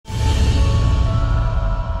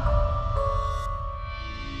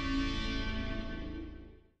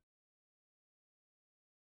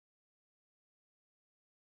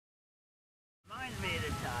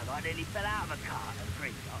I nearly fell out of a cart at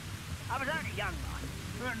Grimlock. I was only young,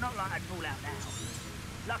 like. Not like I'd fall out now.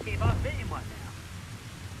 Lucky if I fit in one now.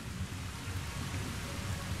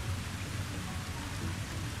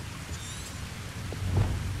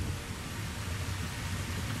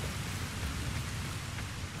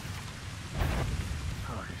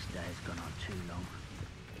 Oh, this day has gone on too long.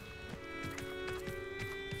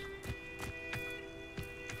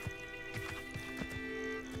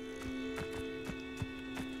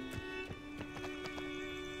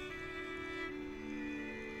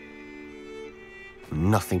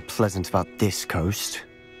 Nothing pleasant about this coast.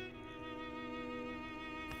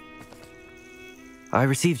 I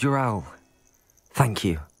received your owl. Thank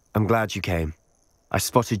you. I'm glad you came. I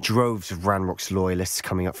spotted droves of Ranrok's Loyalists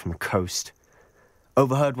coming up from the coast.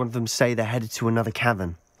 Overheard one of them say they're headed to another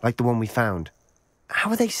cavern, like the one we found. How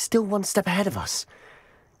are they still one step ahead of us?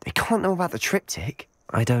 They can't know about the triptych.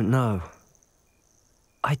 I don't know.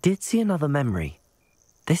 I did see another memory.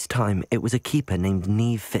 This time it was a keeper named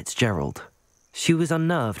Neve Fitzgerald. She was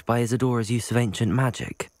unnerved by Isadora's use of ancient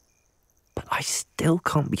magic. But I still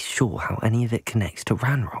can't be sure how any of it connects to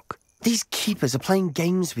Ranrok. These keepers are playing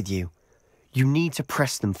games with you. You need to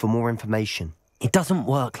press them for more information. It doesn't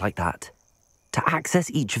work like that. To access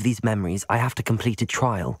each of these memories, I have to complete a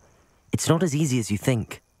trial. It's not as easy as you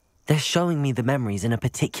think. They're showing me the memories in a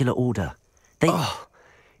particular order.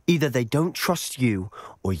 Either they don't trust you,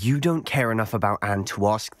 or you don't care enough about Anne to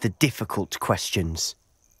ask the difficult questions.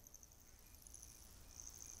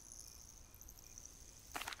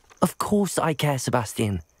 Of course I care,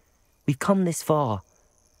 Sebastian. We've come this far.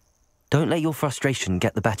 Don't let your frustration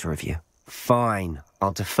get the better of you. Fine.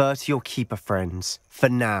 I'll defer to your keeper friends, for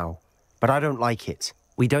now. But I don't like it.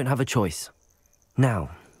 We don't have a choice.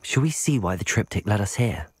 Now, shall we see why the triptych led us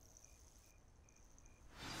here?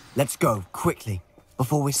 Let's go, quickly,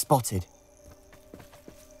 before we're spotted.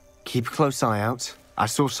 Keep a close eye out. I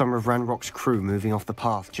saw some of Ranrok's crew moving off the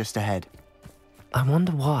path just ahead. I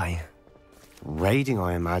wonder why. Raiding,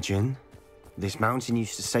 I imagine. This mountain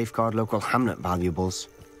used to safeguard local hamlet valuables.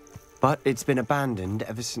 But it's been abandoned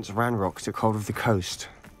ever since Ranrok took hold of the coast.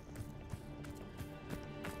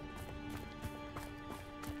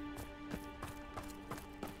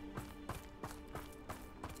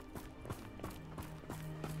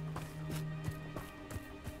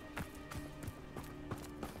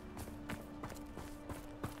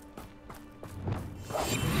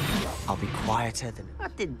 I'll be quieter than... I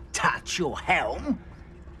didn't touch your helm,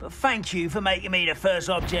 but thank you for making me the first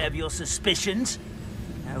object of your suspicions.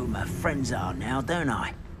 I know who my friends are now, don't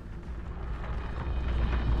I?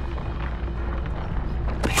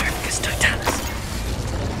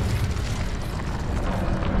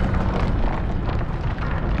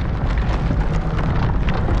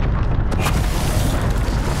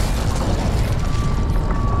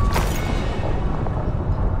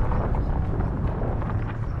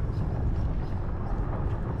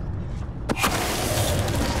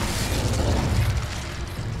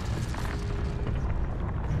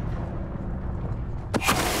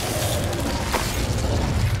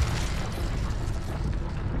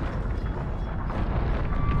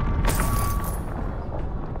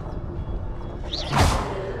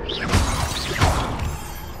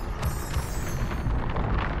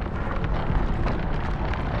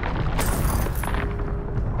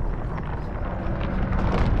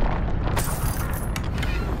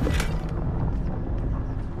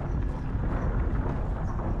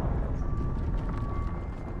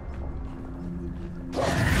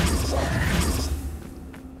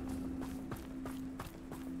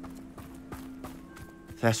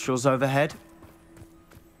 Thestrals overhead?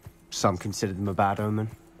 Some consider them a bad omen.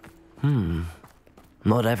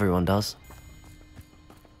 Not everyone does.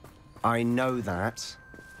 I know that.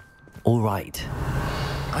 All right.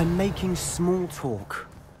 I'm making small talk.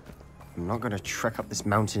 I'm not going to trek up this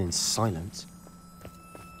mountain in silence.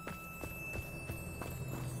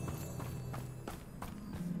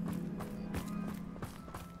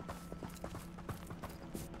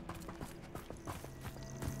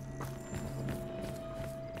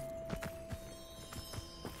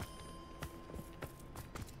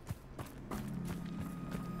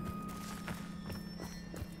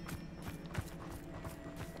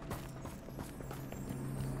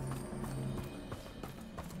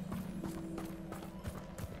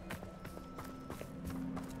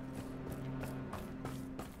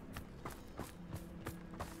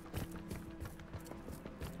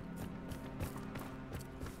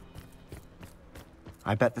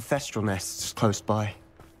 I bet the Thestral nest's close by.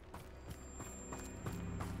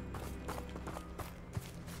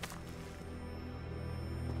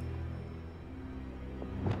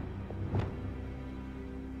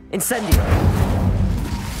 Incendio!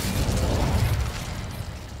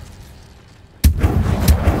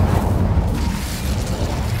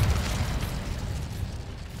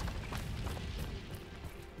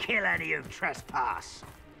 Kill any who trespass.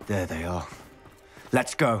 There they are.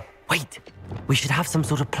 Let's go. Wait, we should have some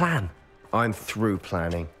sort of plan. I'm through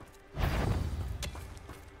planning.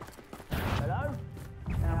 Hello?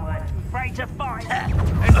 Someone afraid to fight?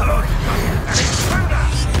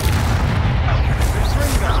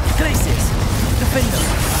 Glaciers! Defender!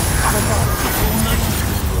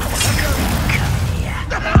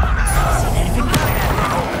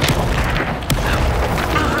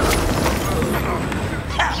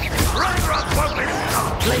 Ranrok won't be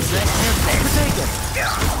stopped! Potato!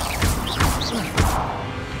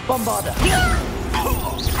 Bombarder!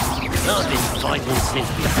 I've been fighting since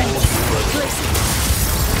before you were.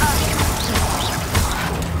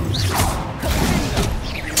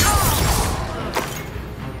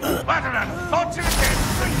 What an unfortunate end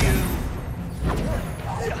for you!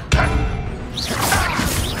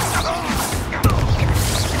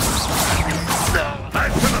 I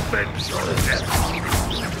will avenge your death!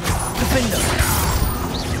 Defender!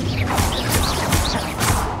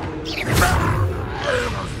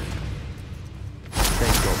 They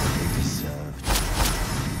got what they deserved.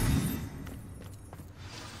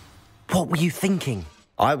 What were you thinking?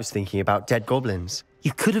 I was thinking about dead goblins,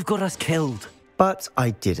 You could have got us killed. but I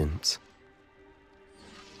didn't.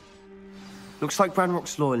 Looks like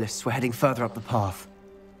Ranrock's Loyalists were heading further up the path.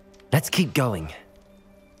 Let's keep going.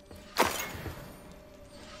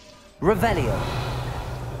 Revelio.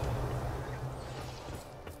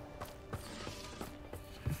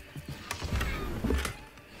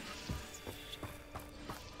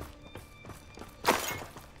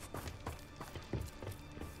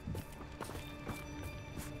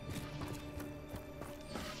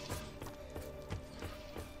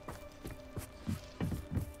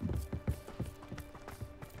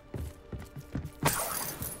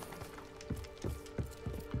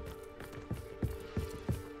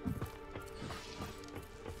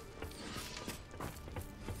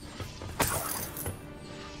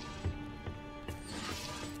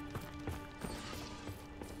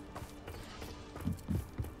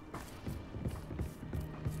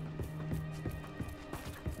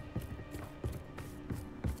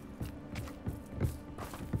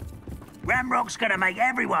 Ranrock's gonna make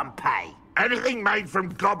everyone pay. Anything made from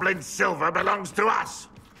goblin silver belongs to us.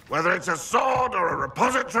 Whether it's a sword or a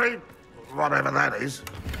repository, whatever that is.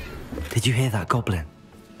 Did you hear that, Goblin?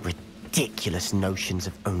 Ridiculous notions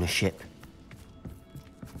of ownership.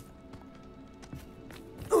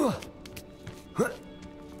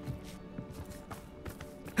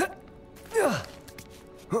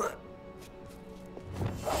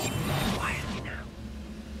 Quietly now.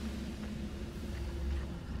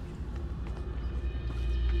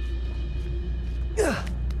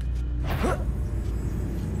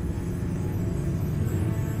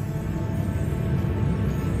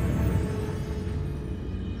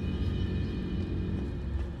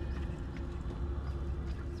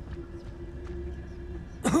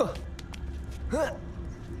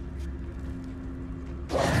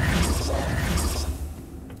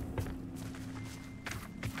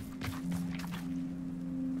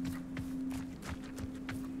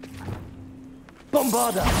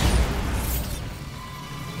 Bombarda!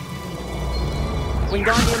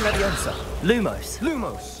 Wingardium Leviosa. Lumos.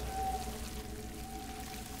 Lumos!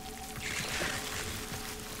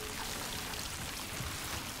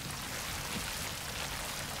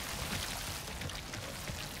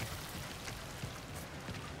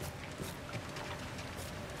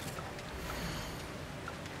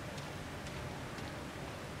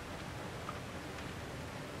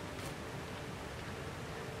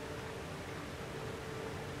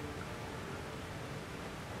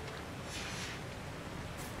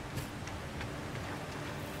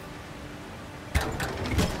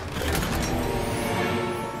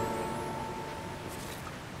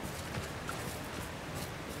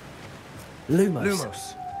 Lumos.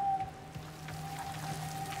 Lumos.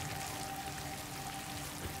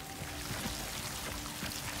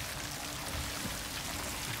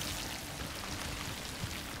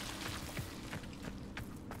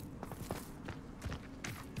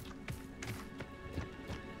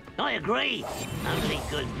 I agree. Only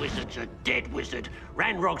good wizard's a dead wizard.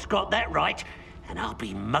 Ranrock's got that right, and I'll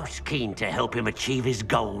be most keen to help him achieve his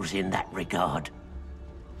goals in that regard.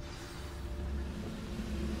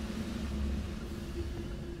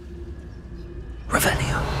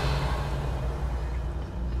 Revelio.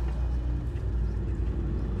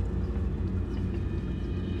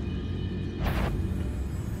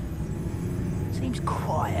 Seems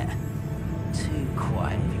quiet.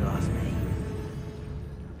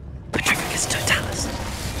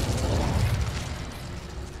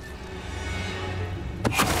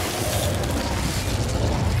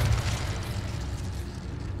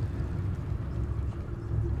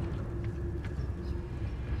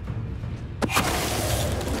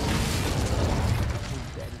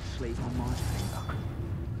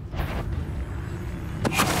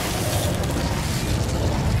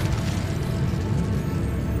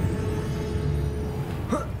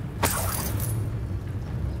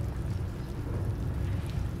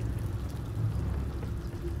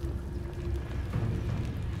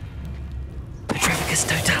 Triptychus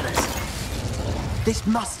totalis. This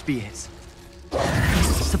must be it.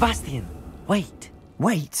 Sebastian, wait.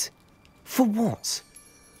 Wait? For what?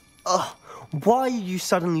 Why are you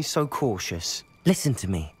suddenly so cautious? Listen to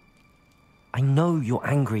me. I know you're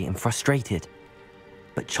angry and frustrated,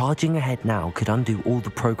 but charging ahead now could undo all the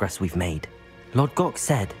progress we've made. Lord Gok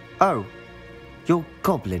said... Oh, your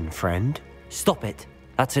goblin friend? Stop it.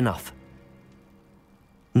 That's enough.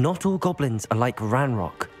 Not all goblins are like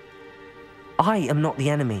Ranrok. I am not the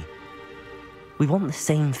enemy. We want the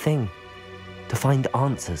same thing. To find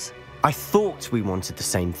answers. I thought we wanted the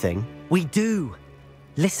same thing. We do.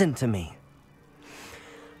 Listen to me.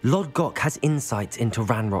 Lord Gok has insights into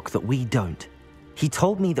Ranrok that we don't. He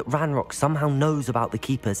told me that Ranrok somehow knows about the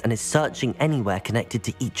Keepers and is searching anywhere connected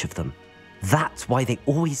to each of them. That's why they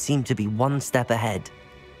always seem to be one step ahead.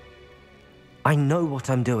 I know what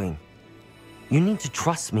I'm doing. You need to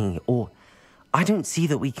trust me, or I don't see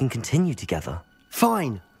that we can continue together.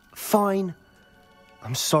 Fine. Fine.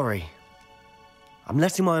 I'm sorry. I'm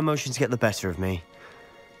letting my emotions get the better of me.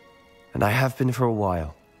 And I have been for a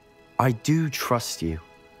while. I do trust you.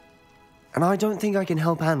 And I don't think I can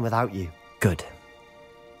help Anne without you. Good.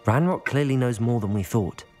 Ranrok clearly knows more than we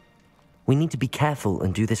thought. We need to be careful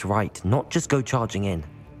and do this right, not just go charging in.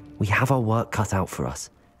 We have our work cut out for us.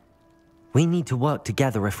 We need to work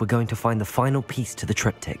together if we're going to find the final piece to the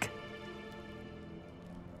triptych.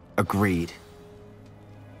 Agreed.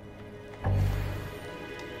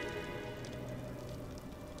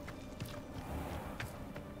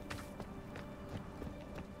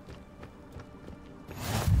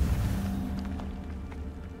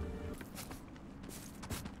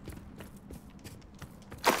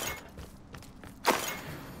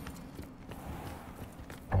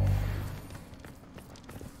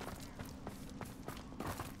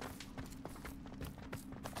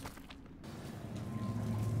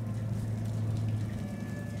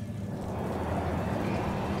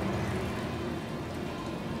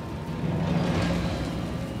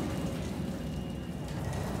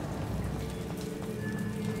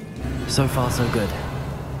 So far, so good.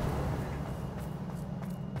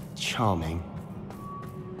 Charming.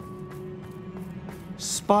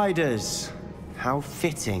 Spiders. How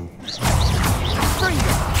fitting.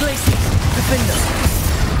 Places! Defender!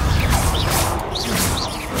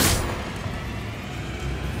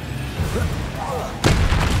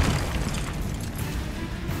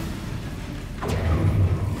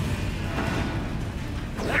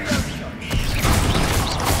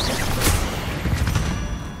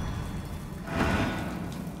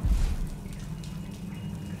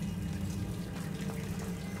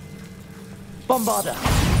 Bombarder!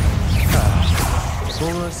 It's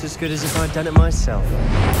almost as good as if I'd done it myself.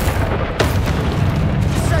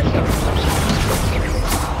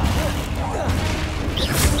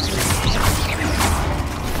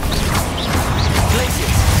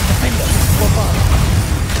 Glaciers! Defender! Bombarder!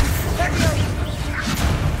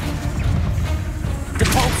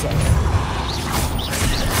 Depulsor!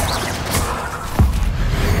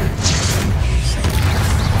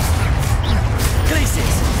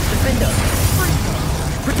 Glaciers! Defender!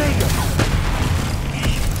 Potato!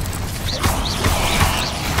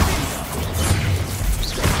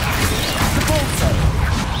 Depulsor!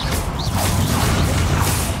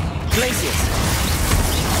 Glaciers!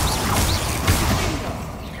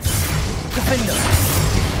 Defender!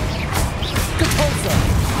 Depulsor!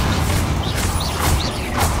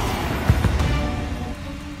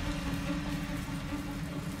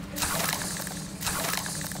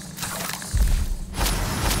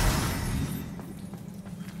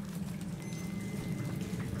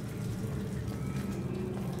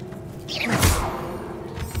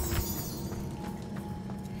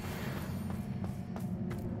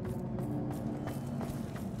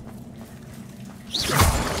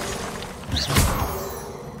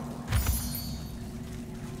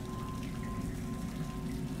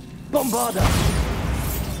 Bombarder!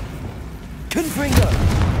 Confringo!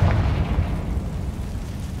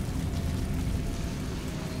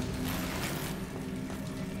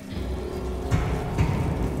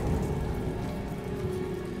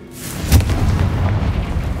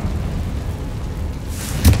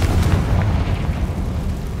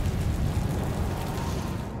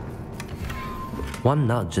 One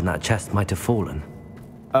nudge and that chest might have fallen.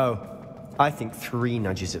 Oh, I think 3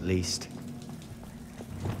 nudges at least.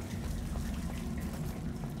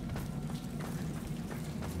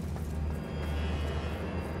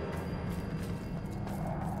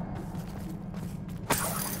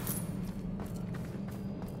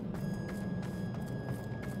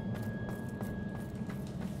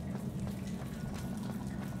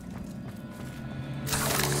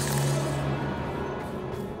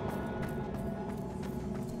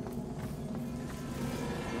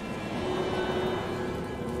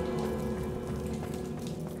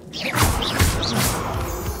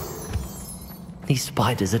 These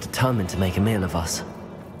spiders are determined to make a meal of us.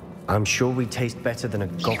 I'm sure we taste better than a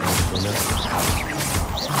goblin dinner.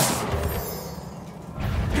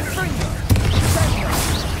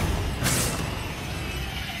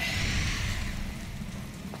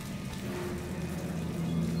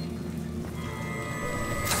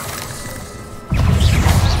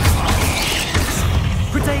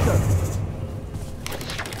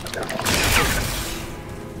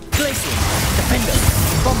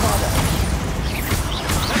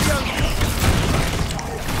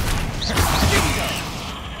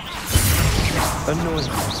 Annoying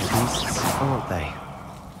beasts, aren't they?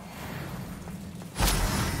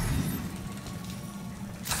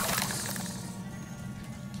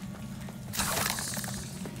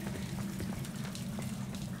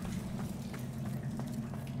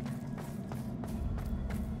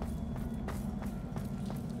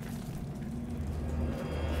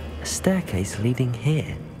 A staircase leading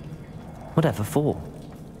here? Whatever for?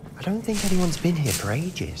 I don't think anyone's been here for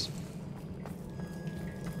ages.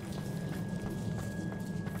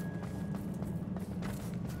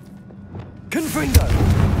 Confringo!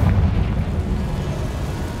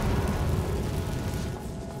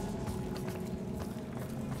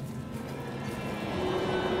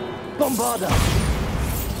 Bombarda!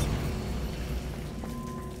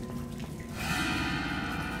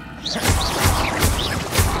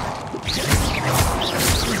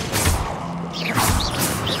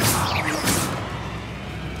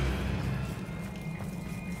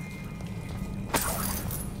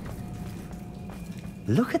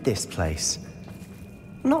 Look at this place.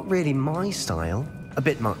 Not really my style. A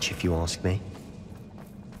bit much, if you ask me.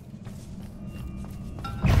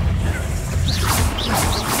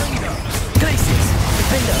 Glaciers!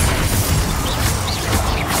 Defender!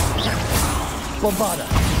 Bombarda!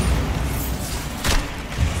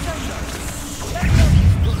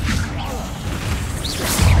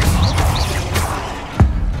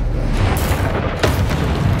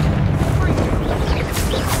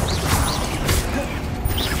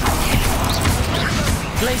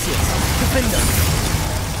 Glaciers! Defender!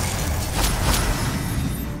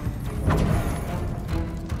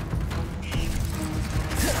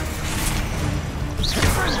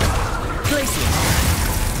 Glaciers!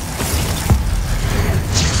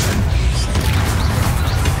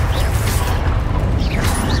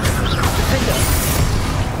 Defender!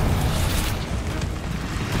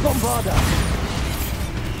 Bombarda!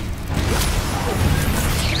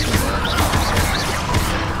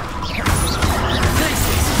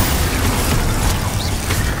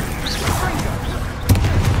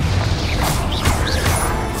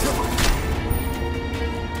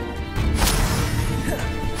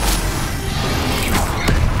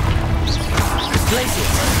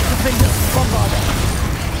 Glaciers! Defender! Bombarda!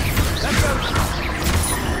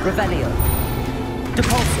 Revelio!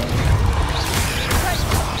 Depulso!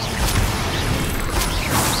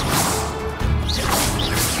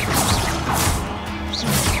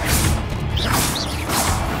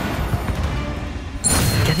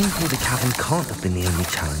 Getting through the cavern can't have been the only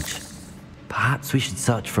challenge. Perhaps we should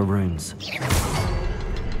search for runes.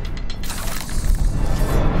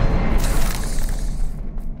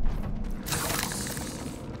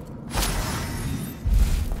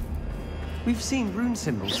 We've seen rune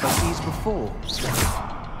symbols like these before.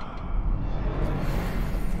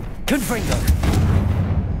 Confringo!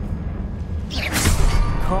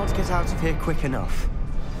 Can't get out of here quick enough.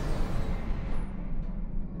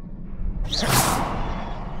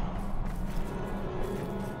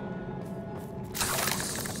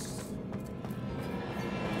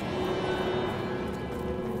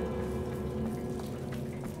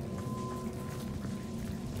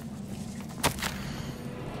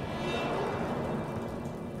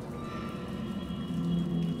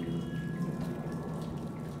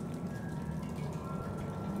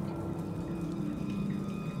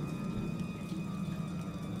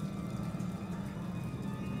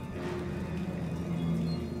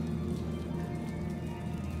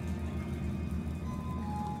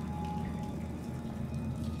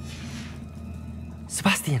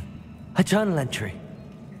 Sebastian, a journal entry.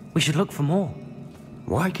 We should look for more.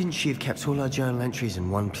 Why couldn't she have kept all her journal entries in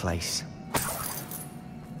one place?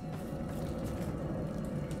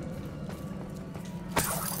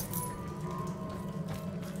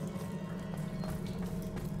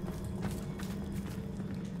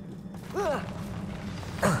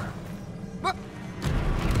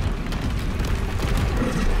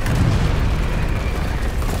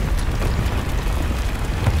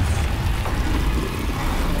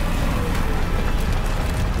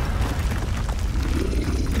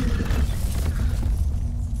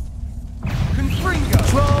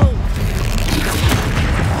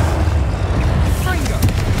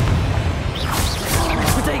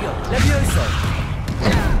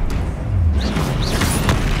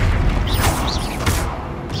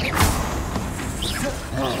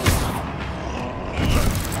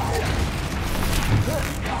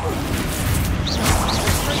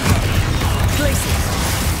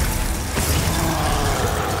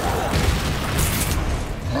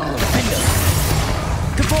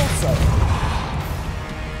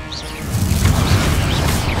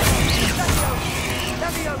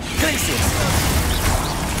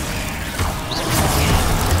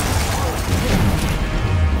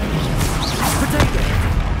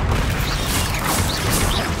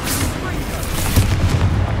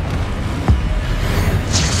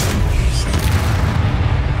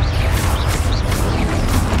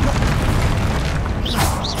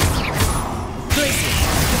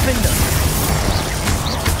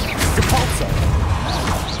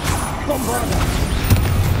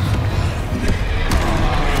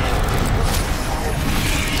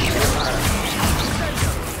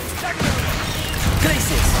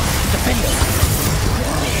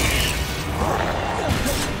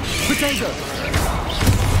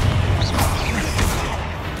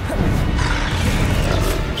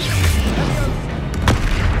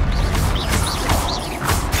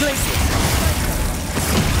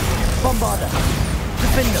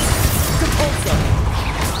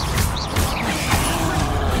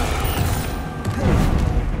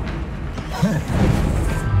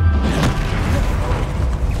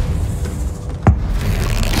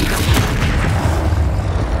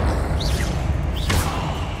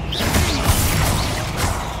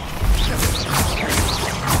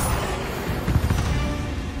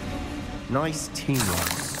 Nice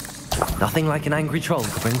teamwork. Nothing like an angry troll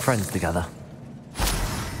to bring friends together.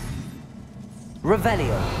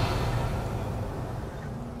 Revelio.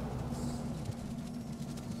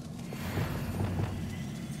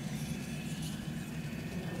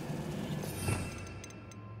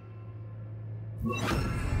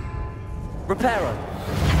 Reparo.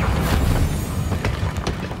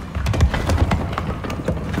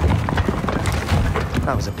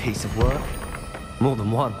 That was a piece of work. More than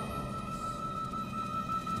one.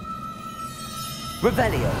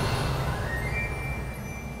 Revelio.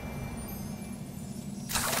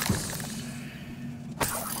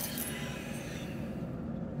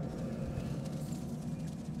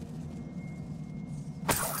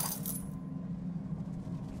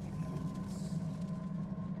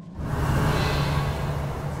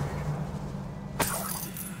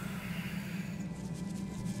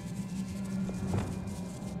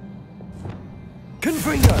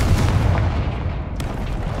 Confringo.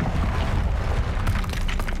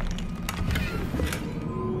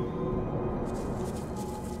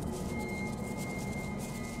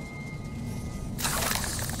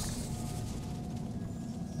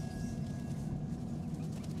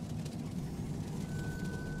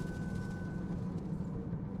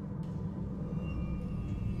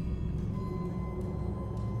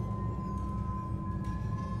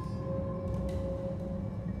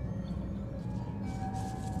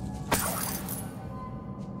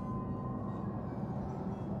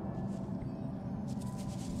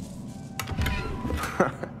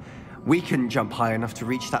 We couldn't jump high enough to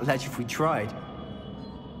reach that ledge if we tried.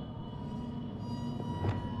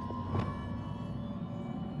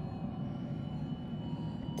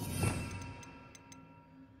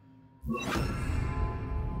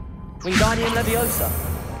 Wingardium Leviosa.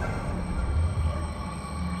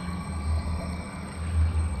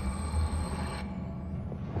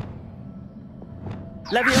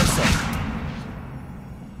 Leviosa.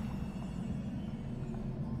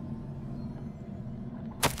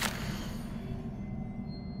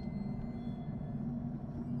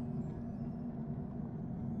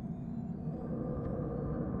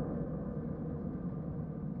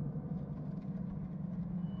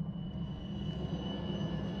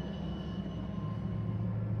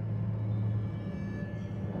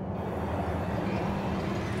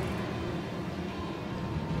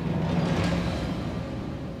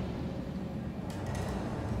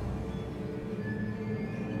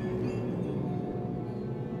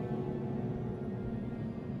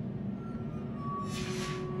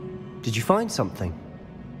 Did you find something?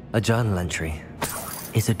 A journal entry.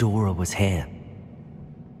 Isadora was here.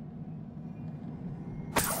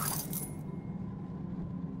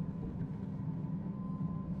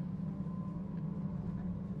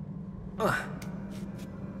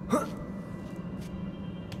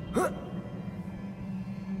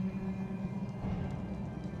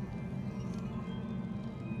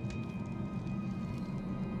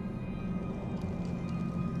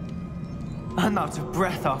 I'm out of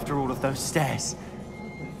breath after all of those stairs.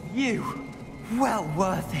 You, well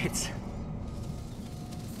worth it.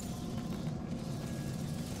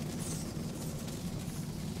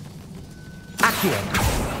 Accio.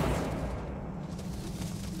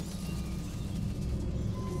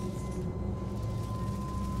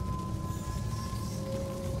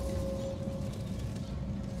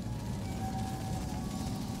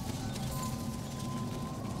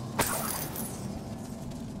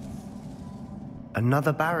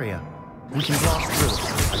 Another barrier. We can blast through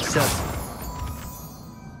it, I'm certain.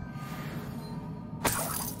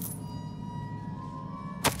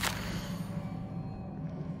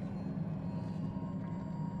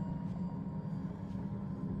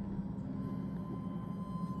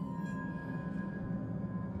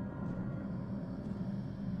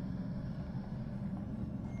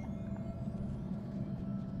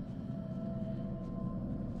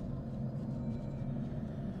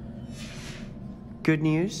 Good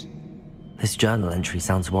news? This journal entry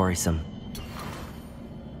sounds worrisome.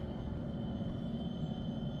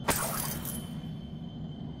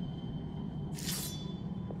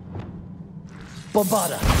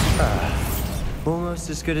 Bombarda!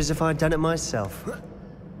 Almost as good as if I'd done it myself.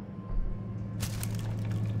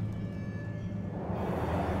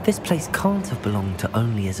 This place can't have belonged to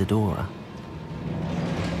only Isadora.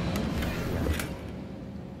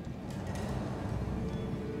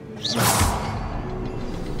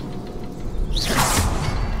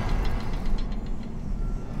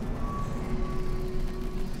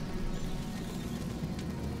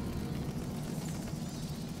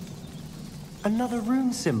 Another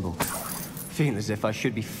rune symbol. Feel as if I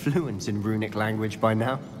should be fluent in runic language by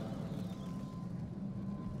now.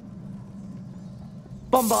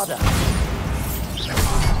 Bombarda!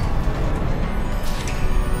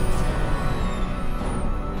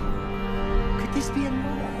 Could this be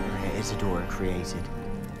another area Isadora created?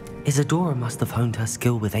 Isadora must have honed her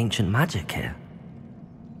skill with ancient magic here.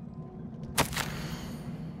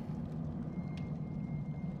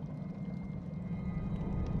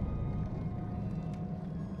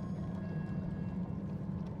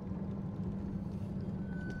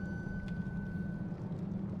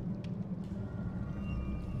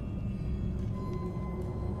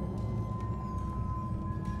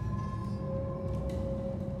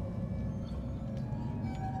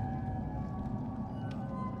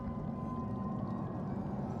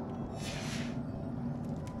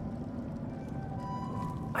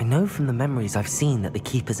 I know from the memories I've seen that the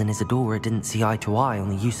Keepers and Isadora didn't see eye to eye on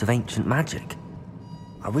the use of ancient magic.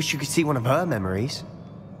 I wish you could see one of her memories.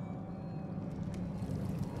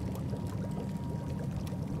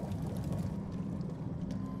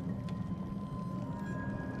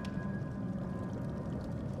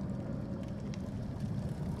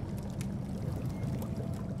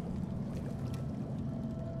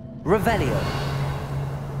 Revelio.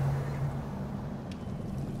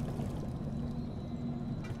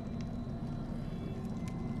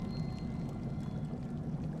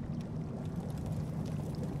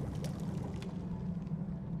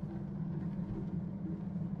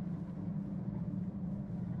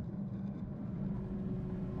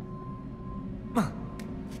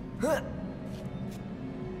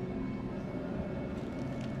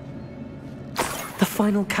 The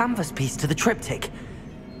final canvas piece to the triptych.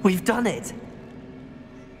 We've done it!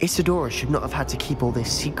 Isadora should not have had to keep all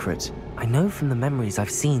this secret. I know from the memories I've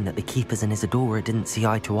seen that the Keepers and Isadora didn't see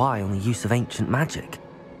eye to eye on the use of ancient magic.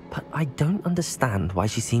 But I don't understand why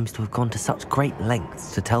she seems to have gone to such great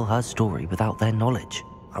lengths to tell her story without their knowledge.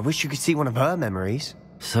 I wish you could see one of her memories.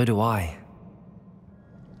 So do I.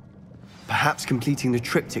 Perhaps completing the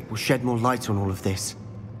triptych will shed more light on all of this.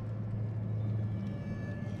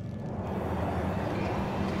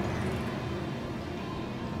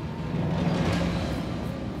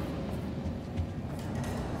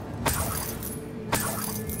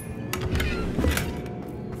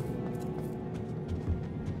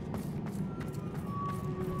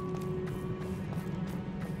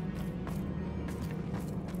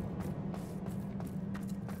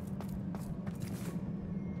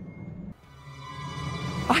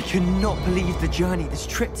 I cannot believe the journey this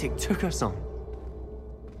triptych took us on.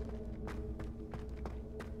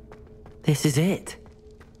 This is it.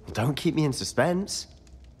 Don't keep me in suspense.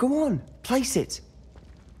 Go on, place it.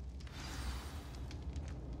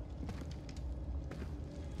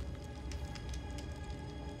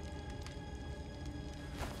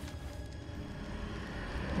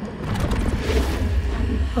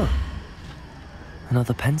 Huh.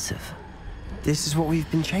 Another Pensieve. This is what we've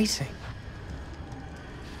been chasing.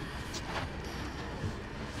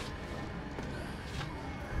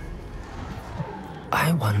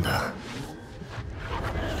 I wonder...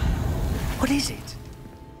 What is it?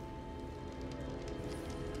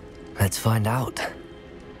 Let's find out.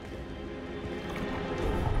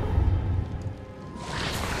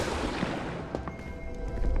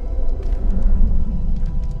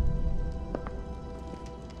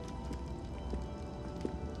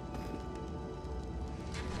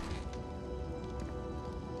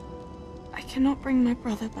 I cannot bring my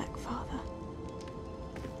brother back, Father.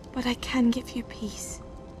 But I can give you peace.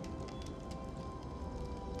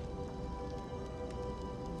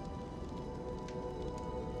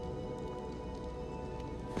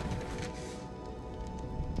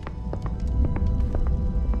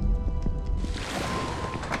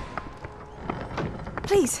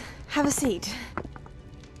 Please, have a seat.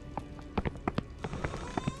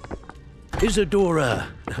 Isadora,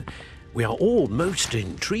 we are all most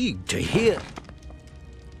intrigued to hear.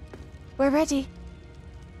 We're ready.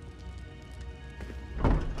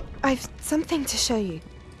 I've something to show you.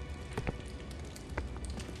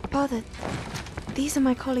 Father, these are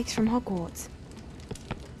my colleagues from Hogwarts.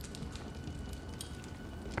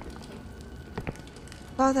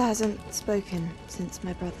 Father hasn't spoken since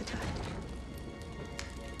my brother died.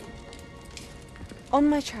 On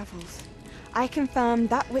my travels, I confirmed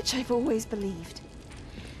that which I've always believed.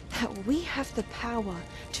 That we have the power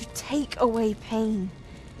to take away pain.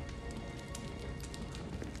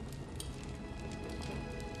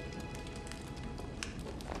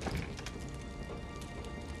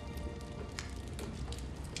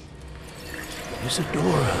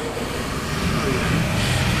 Isadora.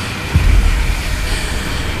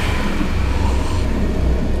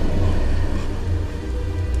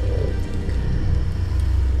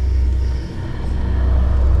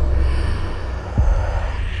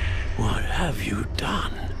 What have you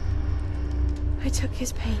done? I took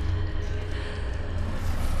his pain.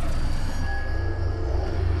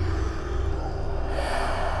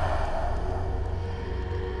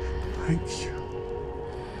 Thank you.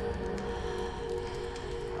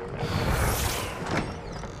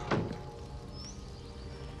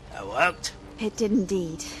 That worked. It did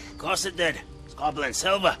indeed. Of course it did. It's goblin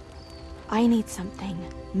silver. I need something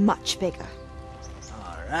much bigger.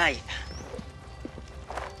 All right.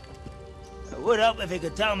 It would help if you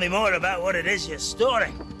could tell me more about what it is you're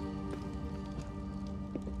storing.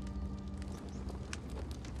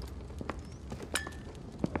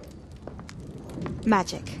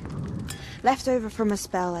 Magic. Left over from a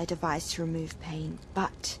spell I devised to remove pain,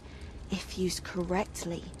 but if used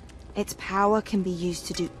correctly, its power can be used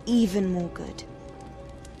to do even more good.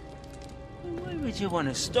 Why would you want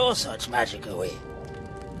to store such magic away?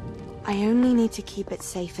 I only need to keep it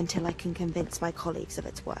safe until I can convince my colleagues of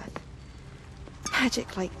its worth.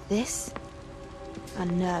 Magic like this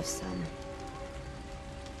unnerves some.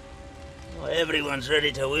 Not everyone's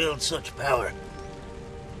ready to wield such power.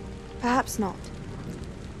 Perhaps not.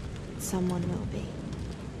 Someone will be.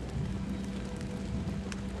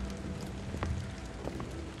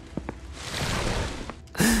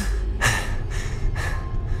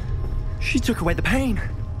 She took away the pain.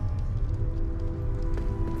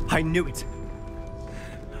 I knew it.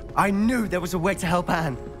 I knew there was a way to help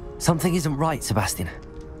Anne. Something isn't right, Sebastian.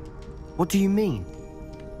 What do you mean?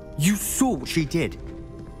 You saw what she did.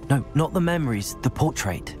 No, not the memories, the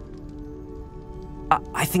portrait.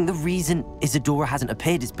 I think the reason Isadora hasn't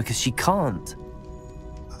appeared is because she can't.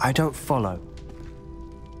 I don't follow.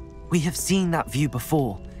 We have seen that view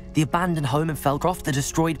before. The abandoned home in Undercroft, the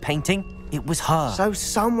destroyed painting, it was her. So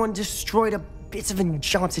someone destroyed a bit of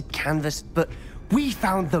enchanted canvas, but we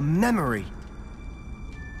found the memory.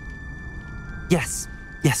 Yes,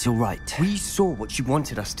 you're right. We saw what she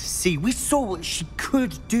wanted us to see. We saw what she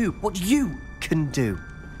could do, what you can do.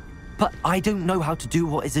 But I don't know how to do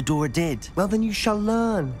what Isadora did. Well, then you shall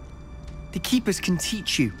learn. The Keepers can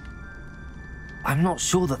teach you. I'm not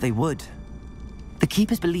sure that they would. The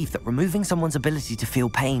Keepers believe that removing someone's ability to feel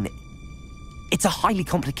pain, it's a highly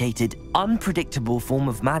complicated, unpredictable form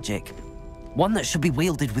of magic. One that should be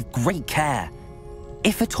wielded with great care.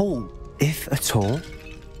 If at all. If at all?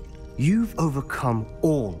 You've overcome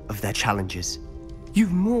all of their challenges.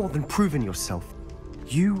 You've more than proven yourself.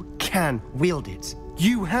 You can wield it.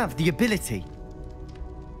 You have the ability.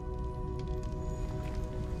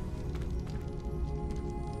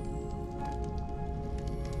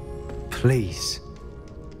 Please.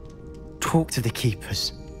 Talk to the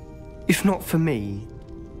keepers. If not for me,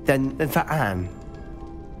 then for Anne.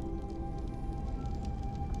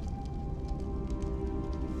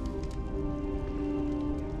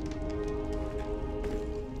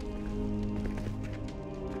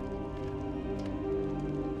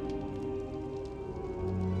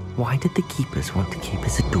 Why did the keepers want to keep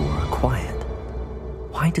Isadora quiet?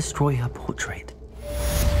 Why destroy her portrait?